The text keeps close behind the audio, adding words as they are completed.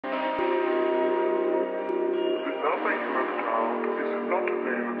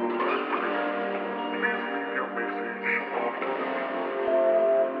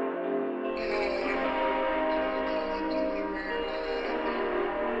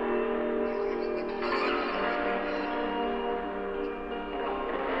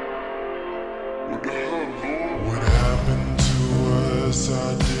What happened to us?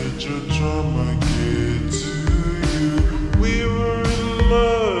 How did your drama get to you? We were in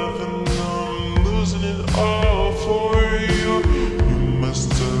love and I'm losing it all for you. You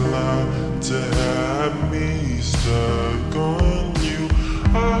must allow to have me stuck on you.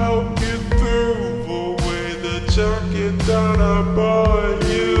 I hope you threw away the jacket that I bought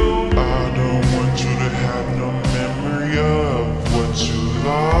you. I don't want you to have no memory of what you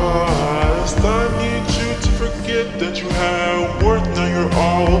lost. I need you to forget that you had worth, now you're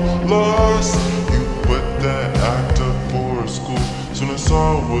all lost. You put that act up for school. Soon as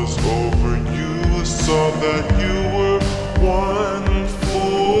all was over, you saw that you were one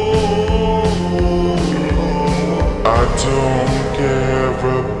fool. I don't care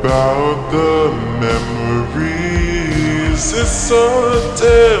about the memories. It's all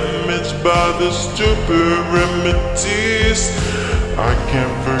damaged by the stupid remedies. I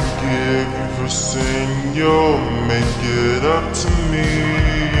can't forgive you for saying you'll make it up to me.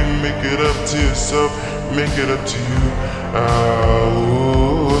 Make it up to yourself, make it up to you.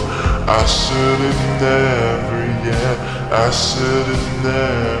 Oh, I should've never, yeah. I should've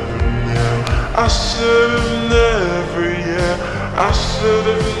never, yeah. I should've never, yeah. I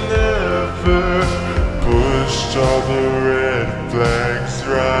should've never pushed all the red flags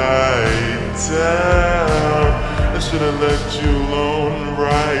right down. I should've let you alone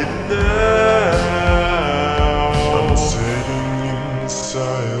right now. I'm sitting in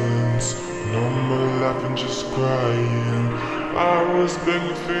silence, no more laughing, just crying. I was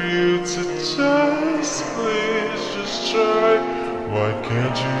begging for you to just please, just try. Why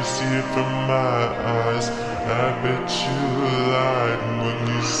can't you see it from my eyes? I bet you lied when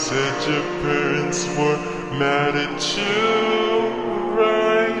you said your parents were mad at you,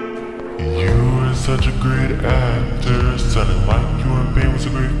 right? You were such a great actor, sounding like you in pain was a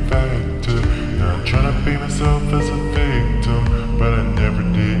great factor. Now I'm trying to paint myself as a victim, but I never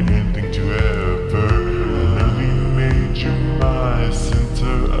did anything to ever. I nearly made you my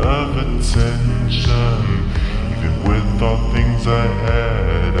center of attention. Even with all things I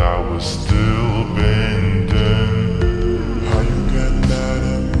had, I was still bending. How you got mad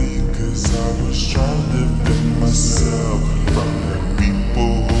at me? Cause I was trying to defend myself from the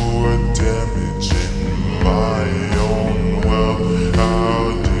people who are damaging my own wealth. How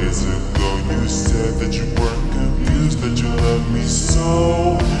days ago you said that you weren't confused, that you loved me so.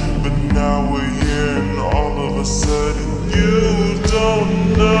 But now we're here and all of a sudden you don't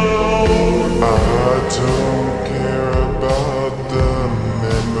know. I don't care about the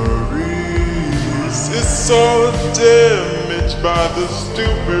memories. It's all damaged by the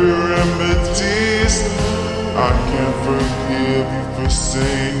stupid remedies. I can't forgive you for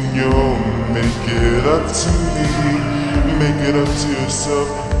saying you'll make it up to me. Make it up to yourself,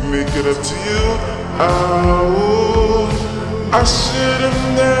 make it up to you. Oh, I should've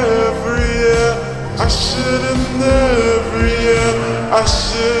never, yeah. I should've never, yeah. I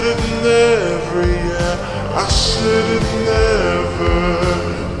should've never, yeah. I should've never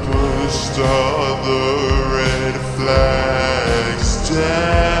pushed all the red flags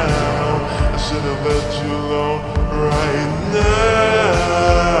down. I should've let you alone right now.